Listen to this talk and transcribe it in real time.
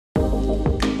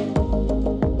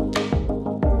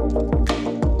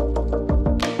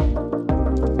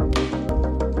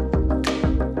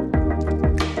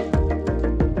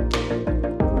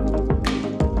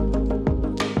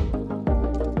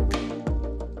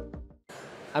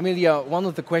Amelia, one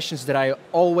of the questions that I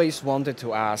always wanted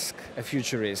to ask a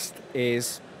futurist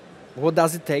is, what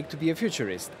does it take to be a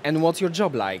futurist? And what's your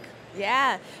job like?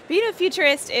 Yeah, being a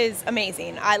futurist is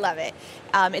amazing. I love it.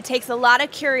 It takes a lot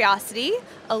of curiosity,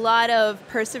 a lot of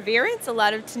perseverance, a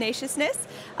lot of tenaciousness.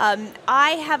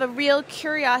 I have a real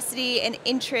curiosity and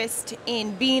interest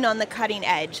in being on the cutting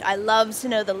edge. I love to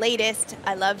know the latest.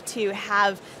 I love to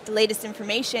have the latest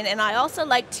information, and I also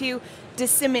like to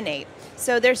disseminate.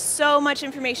 So there's so much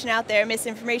information out there,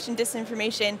 misinformation,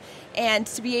 disinformation, and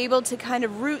to be able to kind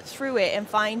of root through it and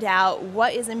find out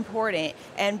what is important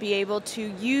and be able to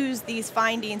use these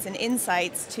findings and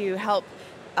insights to help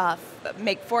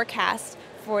make forecasts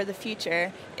for the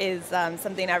future is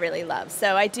something I really love.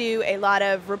 So I do a lot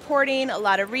of reporting, a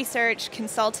lot of research,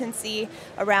 consultancy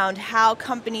around how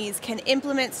companies can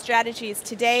implement strategies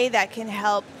today that can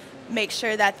help make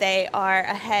sure that they are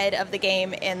ahead of the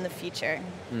game in the future.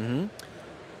 Mm-hmm.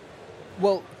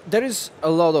 Well, there is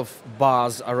a lot of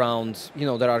buzz around,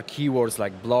 there are keywords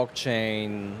like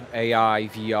blockchain, AI,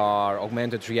 VR,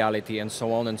 augmented reality, and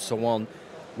so on and so on.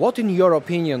 What, in your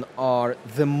opinion, are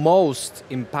the most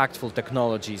impactful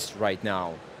technologies right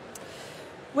now?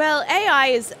 Well, AI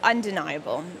is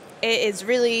undeniable. It is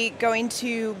really going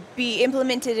to be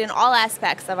implemented in all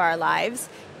aspects of our lives.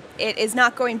 It is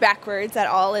not going backwards at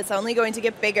all. It's only going to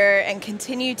get bigger and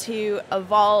continue to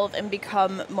evolve and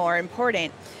become more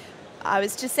important. I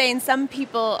was just saying, some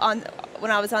people,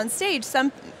 when I was on stage,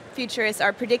 some futurists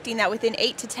are predicting that within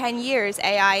 8 to 10 years,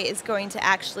 AI is going to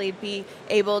actually be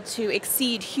able to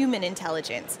exceed human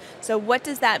intelligence. So what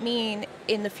does that mean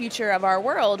in the future of our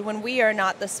world when we are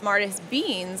not the smartest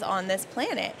beings on this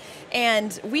planet?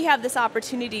 And we have this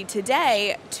opportunity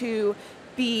today to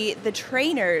be the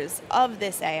trainers of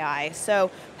this AI. So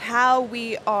how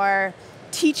we are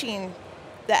teaching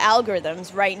the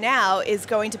algorithms right now is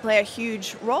going to play a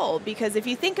huge role, because if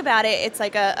you think about it, it's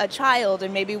like a child,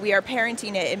 and maybe we are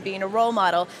parenting it and being a role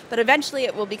model, but eventually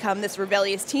it will become this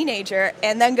rebellious teenager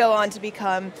and then go on to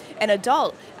become an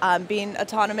adult, being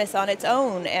autonomous on its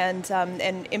own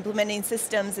and implementing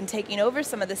systems and taking over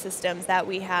some of the systems that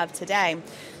we have today.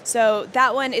 So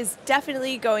that one is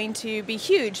definitely going to be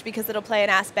huge because it'll play an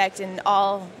aspect in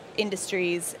all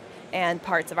industries and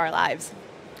parts of our lives.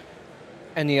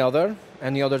 Any other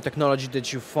technology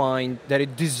that you find that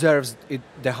it deserves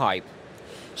the hype?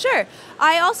 Sure.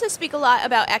 I also speak a lot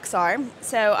about XR.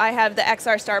 So I have the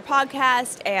XR Star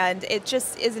podcast, and it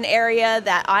just is an area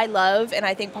that I love, and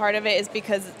I think part of it is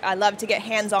because I love to get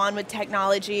hands-on with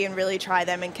technology and really try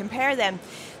them and compare them.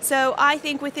 So I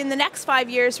think within the next 5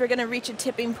 years, we're going to reach a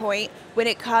tipping point when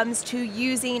it comes to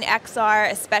using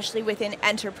XR, especially within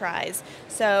enterprise.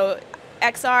 So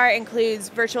XR includes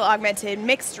virtual augmented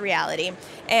mixed reality,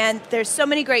 and there's so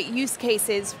many great use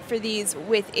cases for these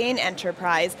within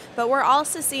enterprise, but we're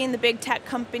also seeing the big tech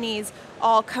companies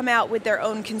all come out with their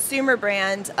own consumer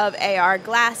brand of AR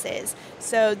glasses.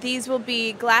 So these will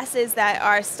be glasses that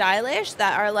are stylish,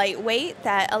 that are lightweight,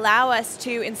 that allow us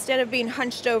to, instead of being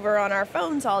hunched over on our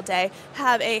phones all day,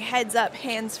 have a heads-up,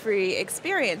 hands-free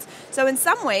experience. So in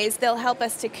some ways, they'll help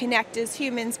us to connect as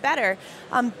humans better.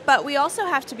 But we also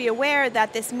have to be aware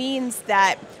that this means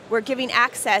that we're giving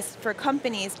access for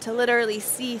companies to literally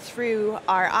see through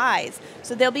our eyes.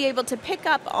 So they'll be able to pick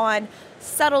up on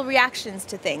subtle reactions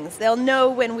to things. They'll know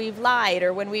when we've lied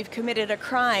or when we've committed a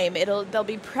crime. They'll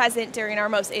be present during our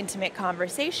most intimate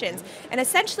conversations. And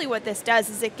essentially what this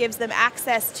does is it gives them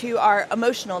access to our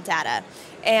emotional data.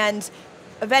 And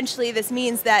eventually this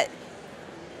means that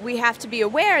we have to be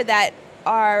aware that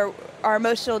our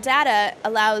emotional data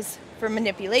allows for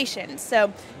manipulation.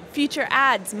 So future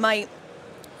ads might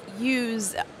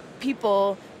use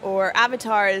people or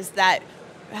avatars that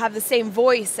have the same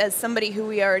voice as somebody who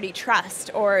we already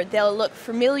trust, or they'll look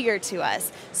familiar to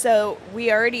us. So we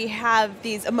already have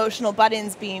these emotional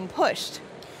buttons being pushed.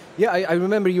 Yeah, I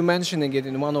remember you mentioning it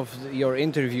in one of your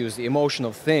interviews, the emotion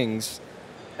of things.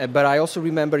 But I also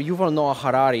remember Yuval Noah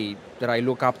Harari, that I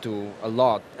look up to a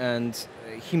lot, and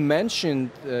he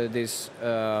mentioned this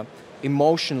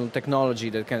emotional technology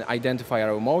that can identify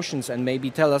our emotions and maybe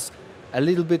tell us a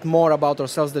little bit more about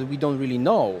ourselves that we don't really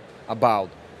know about.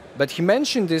 But he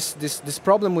mentioned this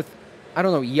problem with, I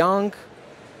don't know, young,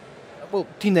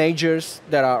 teenagers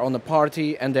that are on a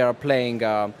party and they are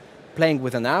playing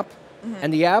with an app,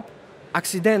 and the app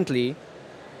accidentally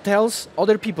tells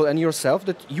other people and yourself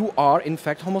that you are in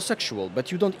fact homosexual,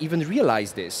 but you don't even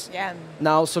realize this. Yeah.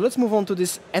 Now, so let's move on to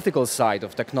this ethical side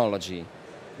of technology.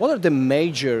 What are the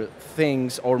major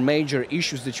things or major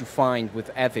issues that you find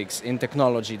with ethics in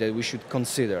technology that we should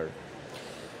consider?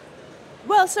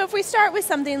 Well, so if we start with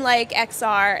something like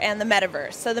XR and the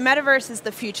metaverse. So the metaverse is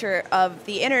the future of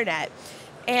the internet.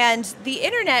 And the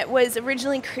internet was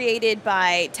originally created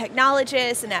by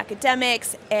technologists and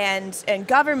academics and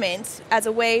governments as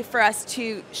a way for us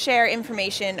to share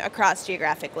information across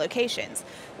geographic locations.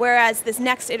 Whereas this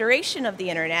next iteration of the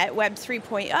internet, Web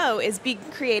 3.0, is being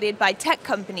created by tech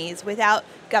companies without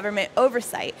government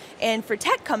oversight. And for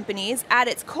tech companies, at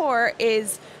its core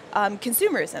is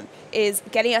consumerism, is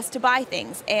getting us to buy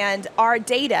things, and our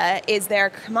data is their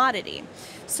commodity.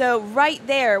 So right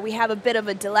there, we have a bit of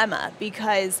a dilemma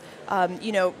because,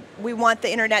 we want the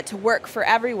internet to work for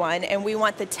everyone, and we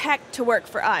want the tech to work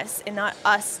for us, and not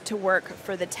us to work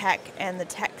for the tech and the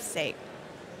tech's sake.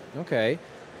 Okay.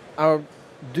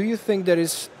 Do you think there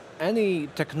is any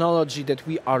technology that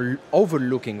we are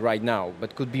overlooking right now,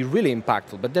 but could be really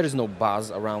impactful, but there is no buzz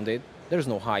around it, there is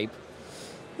no hype?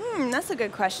 That's a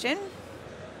good question.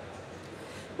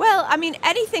 Well, I mean,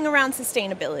 anything around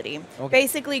sustainability. Okay.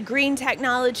 Basically, green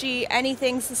technology,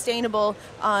 anything sustainable,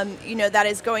 that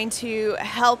is going to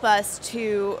help us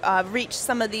to reach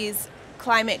some of these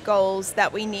climate goals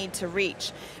that we need to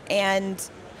reach. And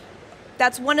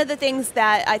that's one of the things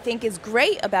that I think is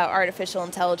great about artificial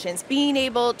intelligence, being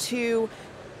able to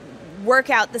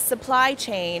work out the supply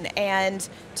chain and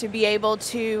to be able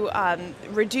to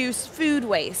reduce food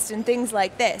waste and things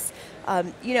like this.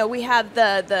 We have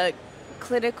the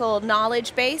clinical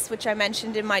knowledge base, which I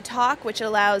mentioned in my talk, which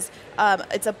allows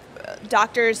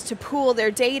doctors to pool their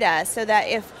data so that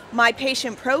if my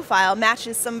patient profile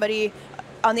matches somebody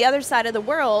on the other side of the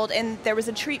world and there was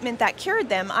a treatment that cured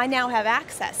them, I now have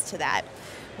access to that.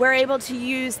 We're able to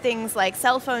use things like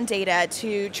cell phone data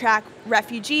to track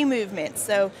refugee movements,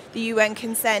 so the UN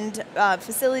can send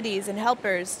facilities and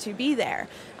helpers to be there.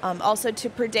 Also to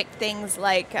predict things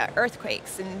like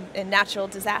earthquakes and natural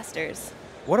disasters.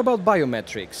 What about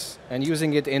biometrics and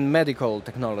using it in medical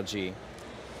technology?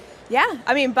 Yeah,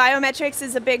 I mean, biometrics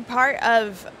is a big part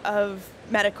of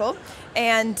medical,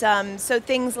 and so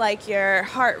things like your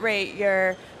heart rate,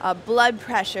 your blood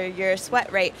pressure, your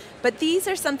sweat rate, but these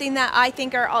are something that I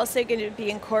think are also going to be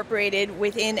incorporated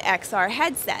within XR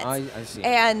headsets. I see.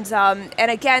 And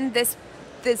again, this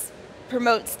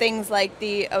promotes things like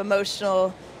the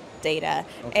emotional data.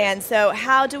 Okay. And so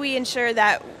how do we ensure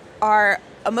that our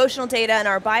emotional data and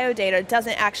our bio data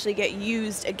doesn't actually get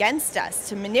used against us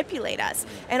to manipulate us?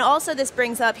 And also this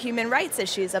brings up human rights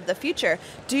issues of the future.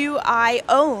 Do I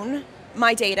own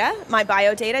my data, my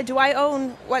bio data? Do I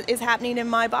own what is happening in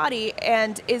my body?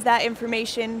 And is that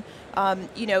information,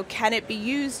 can it be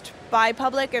used by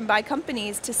public and by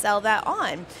companies to sell that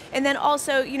on? And then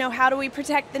also, how do we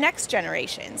protect the next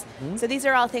generations? Mm-hmm. So these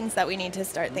are all things that we need to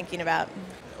start thinking about.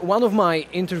 One of my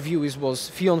interviewees was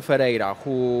Fion Ferreira,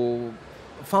 who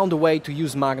found a way to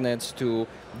use magnets to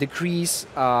decrease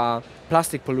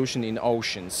plastic pollution in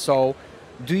oceans. So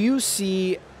do you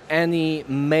see any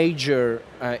major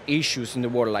issues in the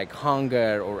world like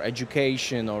hunger or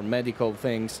education or medical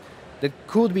things that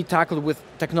could be tackled with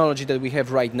technology that we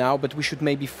have right now, but we should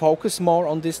maybe focus more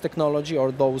on this technology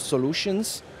or those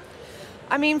solutions?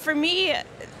 I mean, for me,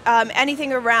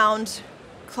 anything around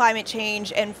climate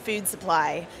change and food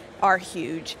supply are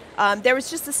huge. There was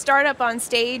just a startup on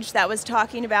stage that was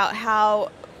talking about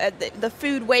how the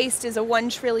food waste is a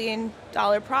 $1 trillion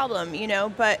problem,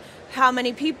 but how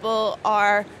many people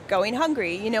are going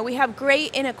hungry? We have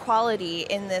great inequality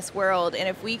in this world, and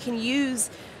if we can use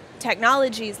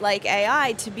technologies like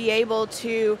AI to be able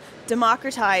to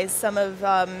democratize some of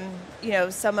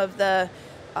the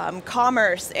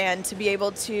commerce and to be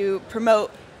able to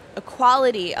promote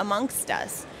equality amongst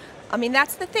us. I mean,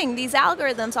 that's the thing. These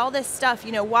algorithms, all this stuff,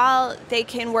 while they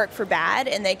can work for bad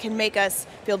and they can make us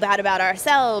feel bad about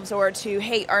ourselves or to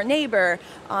hate our neighbor,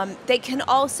 they can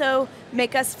also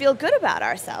make us feel good about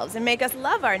ourselves and make us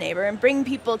love our neighbor and bring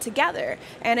people together.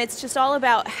 And it's just all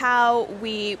about how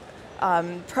we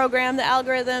program the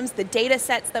algorithms, the data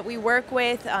sets that we work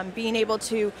with, being able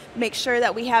to make sure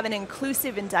that we have an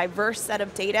inclusive and diverse set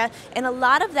of data. And a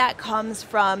lot of that comes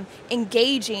from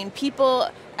engaging people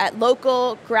at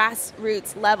local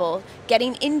grassroots level,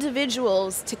 getting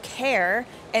individuals to care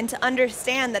and to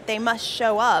understand that they must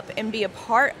show up and be a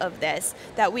part of this,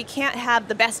 that we can't have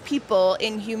the best people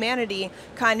in humanity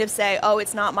kind of say, oh,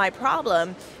 it's not my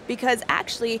problem, because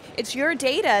actually it's your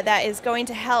data that is going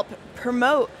to help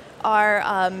promote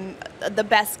the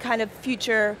best kind of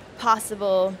future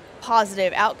possible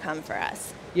positive outcome for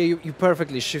us. Yeah, you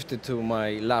perfectly shifted to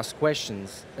my last question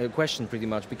pretty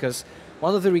much, because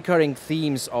one of the recurring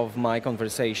themes of my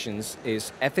conversations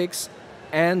is ethics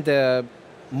and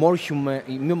more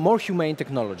humane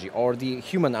technology, or the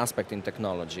human aspect in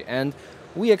technology. And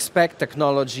we expect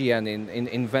technology and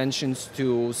inventions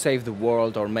to save the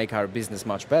world or make our business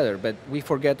much better, but we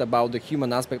forget about the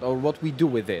human aspect or what we do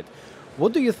with it.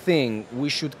 What do you think we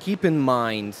should keep in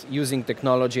mind using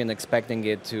technology and expecting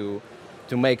it to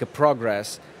make a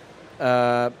progress?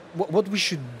 What we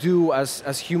should do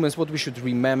as humans, what we should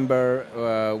remember,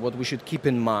 what we should keep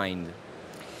in mind?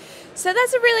 So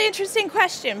that's a really interesting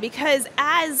question, because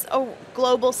as a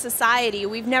global society,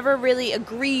 we've never really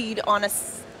agreed on a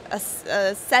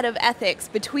set of ethics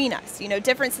between us. You know,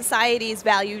 different societies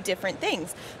value different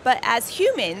things. But as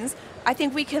humans, I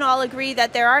think we can all agree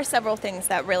that there are several things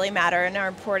that really matter and are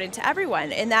important to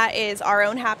everyone, and that is our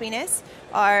own happiness,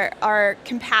 our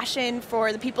compassion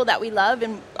for the people that we love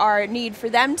and our need for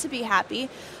them to be happy,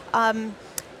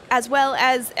 as well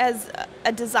as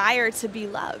a desire to be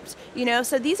loved. You know,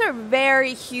 so these are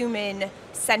very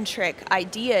human-centric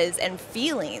ideas and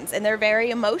feelings, and they're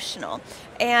very emotional.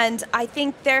 And I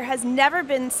think there has never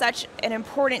been such an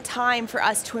important time for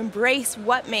us to embrace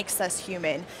what makes us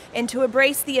human and to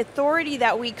embrace the authority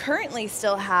that we currently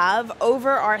still have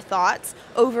over our thoughts,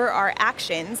 over our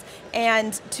actions,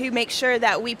 and to make sure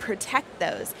that we protect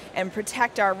those and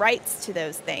protect our rights to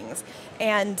those things.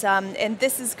 And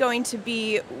this is going to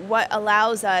be what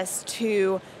allows us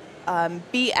to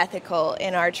be ethical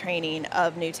in our training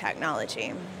of new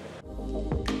technology.